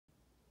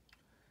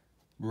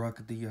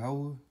Barakatah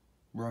Yahweh,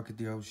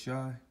 Barakatah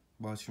Yahushai,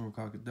 Bashim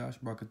Qadash,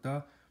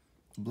 Barakatah.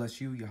 Bless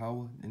you,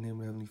 Yahweh, in the name of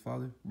the Heavenly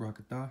Father.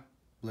 Barakatah.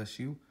 Bless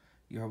you,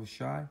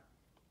 Yahushai,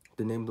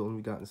 the name of the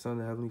only begotten Son of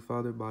the Heavenly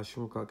Father.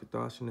 Bashim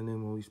Qadash, in the name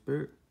of the Holy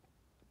Spirit.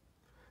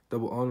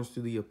 Double honors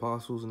to the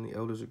apostles and the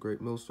elders of Great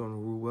Millstone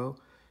who rule well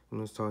and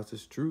has taught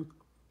us truth.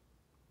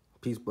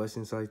 Peace,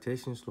 blessings,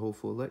 salutations to the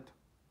hopeful elect.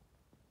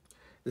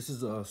 This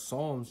is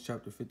Psalms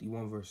chapter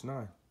 51, verse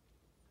 9.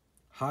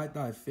 Hide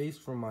thy face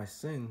from my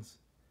sins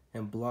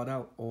and blot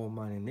out all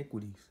mine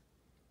iniquities.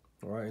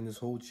 All right, in this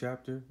whole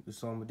chapter, the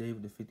Psalm of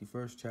David, the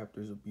 51st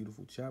chapter, is a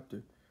beautiful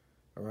chapter.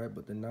 All right,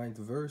 but the 9th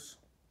verse,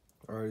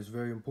 all right, is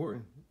very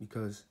important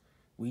because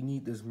we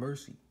need this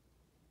mercy.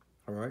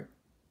 All right,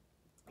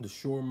 the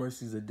sure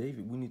mercies of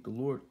David. We need the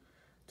Lord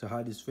to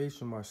hide his face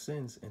from our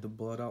sins and to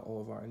blot out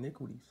all of our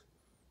iniquities.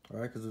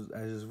 All right, because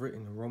as is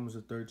written in Romans,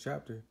 the 3rd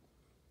chapter,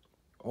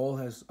 all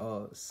has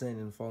sinned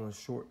and fallen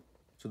short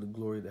to the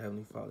glory of the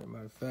Heavenly Father.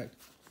 Matter of fact,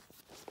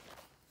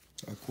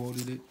 I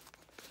quoted it,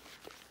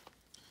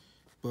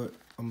 but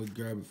I'm going to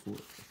grab it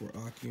for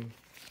Akim.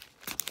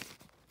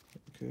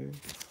 Okay.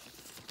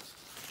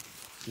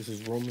 This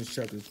is Romans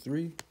chapter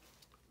 3,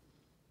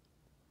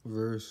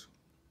 verse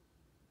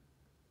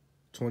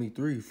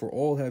 23. For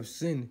all have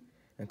sinned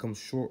and come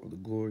short of the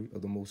glory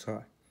of the Most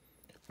High.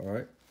 All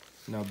right.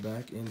 Now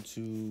back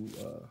into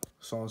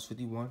Psalms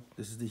 51.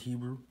 This is the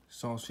Hebrew,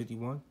 Psalms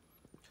 51.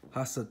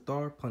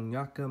 Hasatar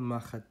panyaka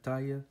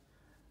machataya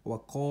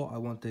wakol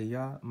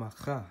awanteya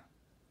macha.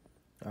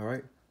 All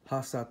right.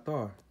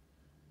 Hasatar.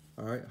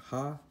 All right.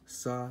 Ha,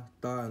 sa,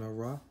 ta, and a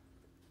ra.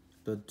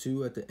 The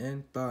two at the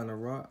end, ta and a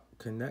ra,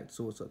 connect.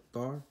 So it's a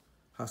tar.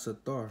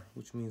 Hasatar,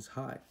 which means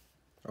high.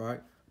 All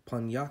right.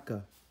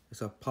 Panyaka.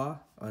 It's a pa,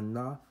 a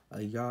na,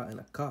 a ya, and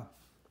a ka.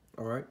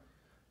 All right.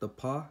 The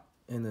pa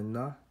and the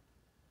na.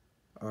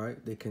 All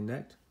right. They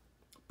connect.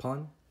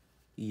 Pan,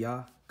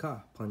 ya,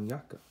 ka.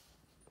 Panyaka.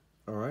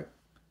 All right.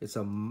 It's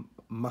a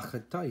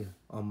machataya.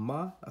 A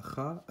ma, a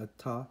cha, a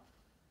ta,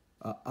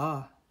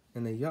 a,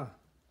 and a ya.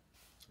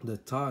 The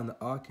ta and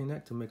the a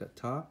connect to make a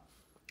ta.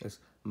 It's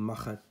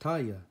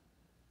machataya.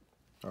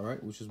 All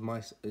right, which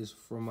is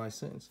from my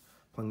sins.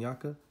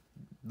 Panyaka,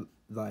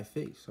 thy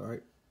face. All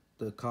right.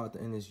 The ka at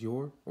the end is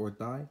your or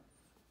thy.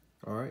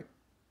 All right.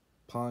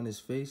 Pan is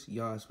face.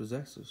 Ya is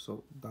possessive.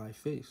 So thy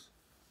face.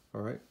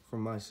 All right.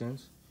 From my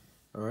sins.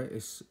 All right.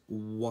 It's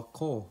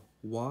wakol.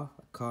 Wa,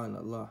 ka, and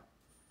Allah.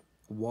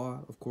 Wa,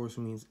 of course,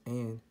 means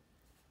and.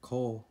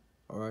 Call,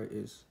 all right,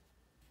 is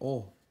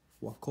all.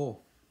 Wakol.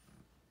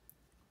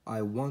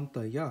 I want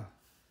the ya.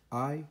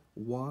 I,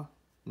 wa,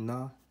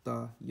 na,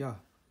 ta, ya.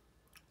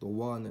 The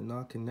wa and the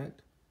na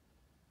connect.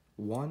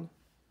 One,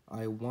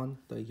 I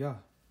want the ya.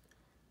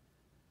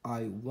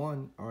 I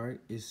want, all right,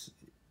 is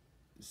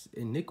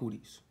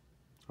iniquities.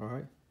 All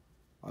right.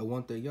 I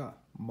want the ya.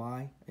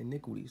 My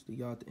iniquities. The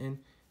ya at the end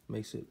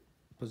makes it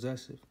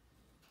possessive.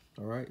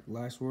 All right.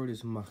 Last word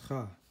is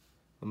macha.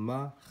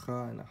 Ma,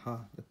 cha, and a ha.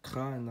 The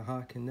cha and the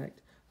ha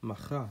connect.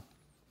 Macha,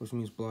 which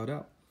means blot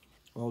out.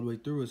 All the way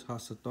through is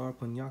hasatar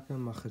panyaka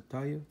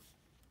machataya.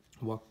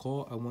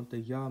 Wakol, I want the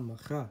ya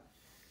macha.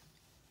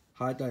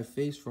 Hide thy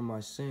face from my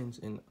sins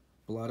and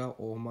blot out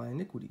all my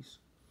iniquities.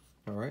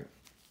 All right.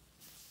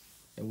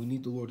 And we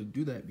need the Lord to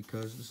do that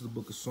because this is the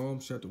book of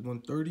Psalms, chapter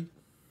 130,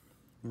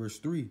 verse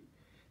 3.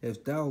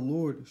 If thou,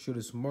 Lord,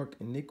 shouldest mark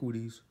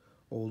iniquities,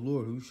 O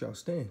Lord, who shall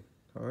stand?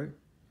 All right.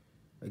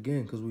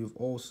 Again, because we have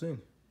all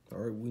sinned. All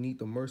right, we need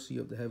the mercy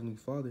of the Heavenly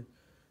Father,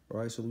 all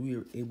right, so that we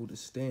are able to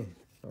stand,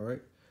 all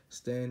right,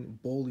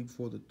 stand boldly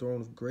before the throne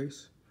of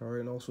grace, all right,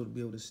 and also to be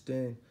able to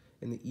stand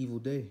in the evil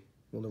day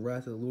when the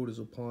wrath of the Lord is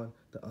upon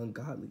the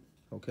ungodly,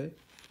 okay?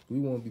 We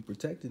want to be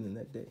protected in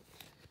that day,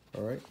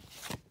 all right?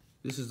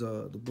 This is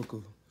the book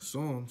of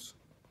Psalms,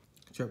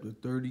 chapter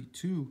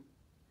 32,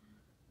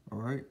 all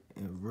right,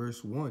 and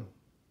verse 1.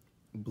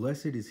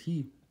 Blessed is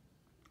he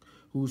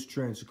whose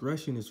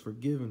transgression is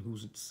forgiven,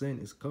 whose sin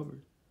is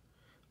covered.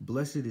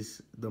 Blessed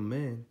is the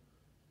man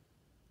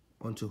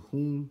unto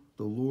whom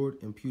the Lord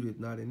imputed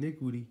not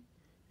iniquity,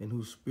 in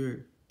whose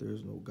spirit there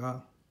is no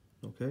God.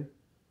 Okay?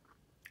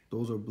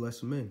 Those are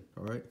blessed men,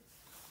 all right?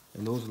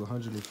 And those are the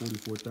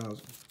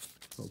 144,000.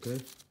 Okay?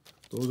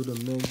 Those are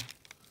the men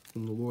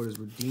whom the Lord has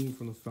redeemed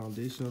from the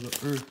foundation of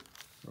the earth,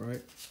 all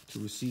right, to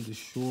receive the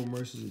sure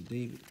mercies of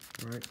David,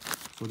 all right,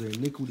 for their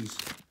iniquities,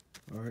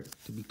 all right,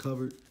 to be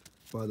covered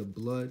by the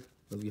blood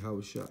of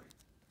Yahushai,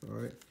 all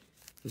right?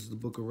 This is the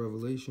book of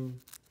Revelation,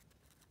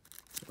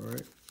 all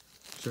right,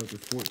 chapter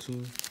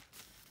 14,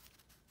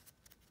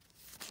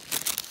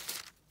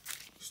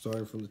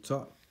 starting from the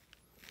top.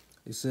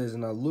 It says,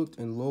 and I looked,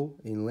 and lo,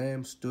 a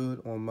lamb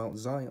stood on Mount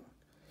Zion,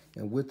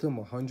 and with him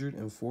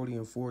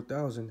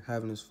 144,000,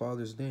 having his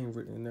father's name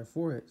written in their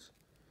foreheads.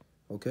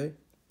 Okay?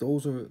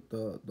 Those are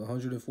the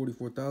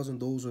 144,000.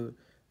 Those are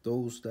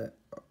those that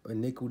are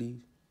iniquity.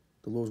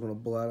 The Lord's going to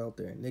blot out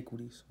their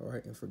iniquities, all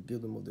right, and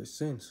forgive them of their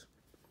sins.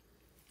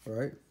 All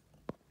right?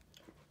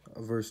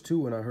 Verse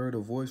 2, and I heard a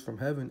voice from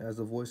heaven as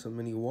the voice of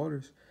many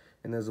waters,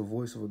 and as the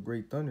voice of a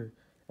great thunder.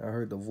 And I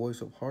heard the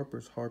voice of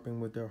harpers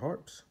harping with their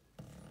harps.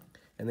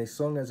 And they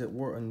sung as it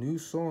were a new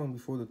song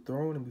before the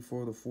throne and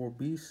before the four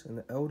beasts and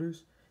the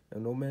elders.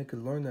 And no man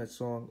could learn that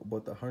song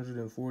but the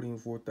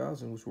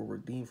 144,000 which were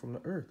redeemed from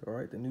the earth. All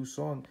right. The new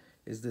song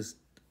is this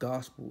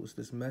gospel. It's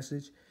this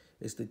message.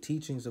 It's the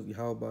teachings of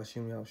Yahweh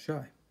Ba'Shem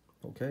Yahushai.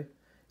 Okay.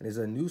 And it's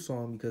a new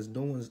song because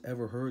no one's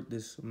ever heard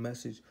this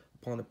message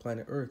upon the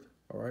planet earth.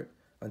 All right.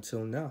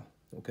 Until now.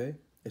 Okay.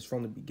 It's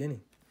from the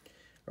beginning.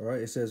 All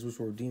right. It says which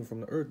were redeemed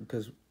from the earth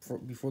because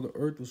before the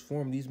earth was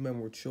formed, these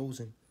men were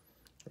chosen.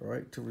 All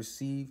right. To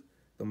receive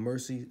the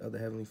mercy of the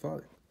Heavenly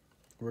Father.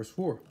 Verse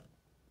 4.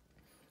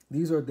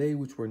 These are they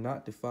which were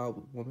not defiled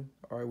with woman,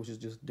 all right, which is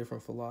just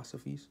different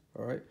philosophies,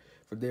 all right?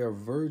 For they are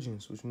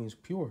virgins, which means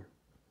pure.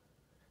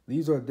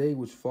 These are they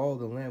which follow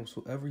the Lamb,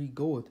 whosoever he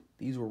goeth,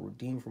 these were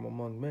redeemed from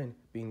among men,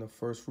 being the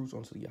first fruits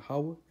unto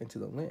Yahweh and to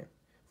the Lamb.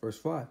 Verse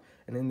 5,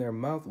 and in their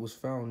mouth was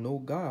found no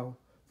guile,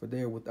 for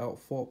they are without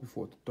fault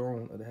before the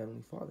throne of the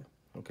Heavenly Father,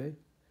 okay?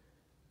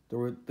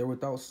 They're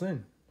without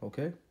sin,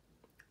 okay?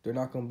 They're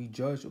not going to be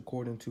judged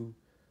according to,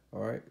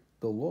 all right,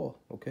 the law,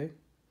 okay?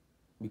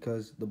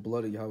 Because the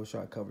blood of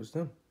Yahushua covers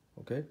them.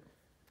 Okay?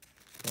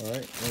 All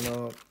right. And I'm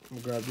going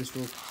to grab this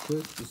real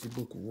quick. This is the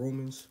book of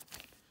Romans,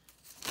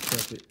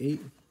 chapter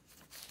 8.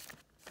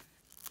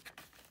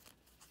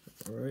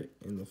 All right.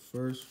 In the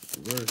first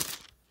verse,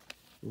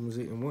 Romans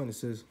 8 and 1, it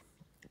says,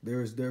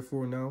 there is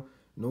therefore now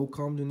no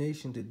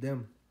condemnation to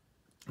them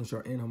which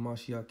are in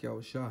Hamashiach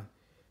Yahushua,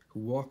 who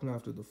walk not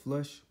after the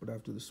flesh, but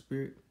after the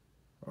Spirit.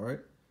 All right.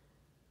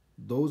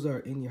 Those that are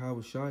in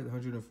Yahushua, the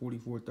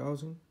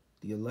 144,000,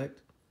 the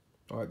elect.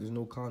 All right, there's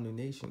no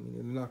condemnation.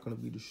 They're not going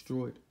to be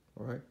destroyed,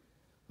 all right,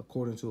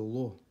 according to the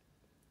law,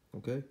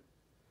 okay,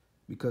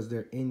 because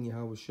they're in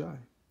Yahushua.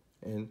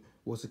 And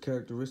what's the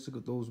characteristic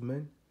of those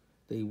men?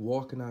 They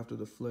walking after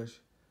the flesh,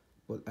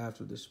 but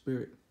after the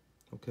Spirit,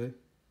 okay?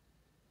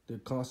 They're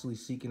constantly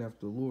seeking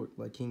after the Lord,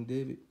 like King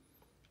David.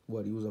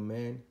 What? He was a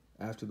man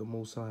after the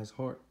Most High's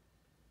heart,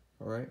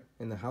 all right?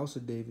 In the house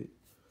of David,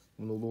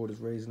 when the Lord is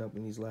raising up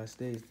in these last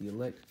days, the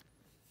elect,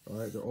 all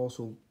right, they're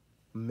also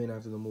men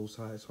after the Most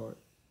High's heart.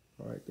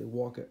 All right, they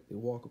walk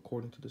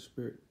according to the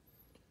Spirit.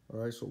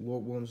 All right, so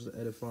Lord willing, this is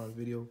an edifying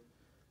video. I'm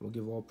going to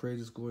give all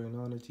praises, glory, and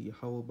honor to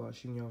Yahweh,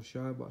 Ba'Shem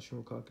Yahushai,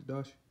 Ba'Shem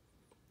Qadash.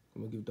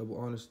 I'm going to give double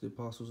honors to the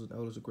apostles and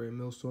elders of Great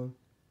Millstone,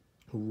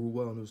 who rule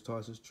well and whose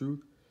taught us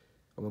truth.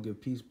 I'm going to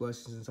give peace,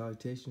 blessings, and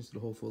salutations to the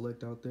hopeful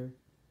elect out there.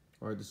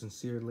 All right, the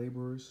sincere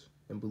laborers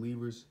and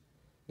believers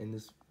in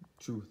this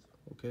truth.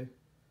 Okay,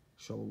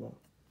 Shalom.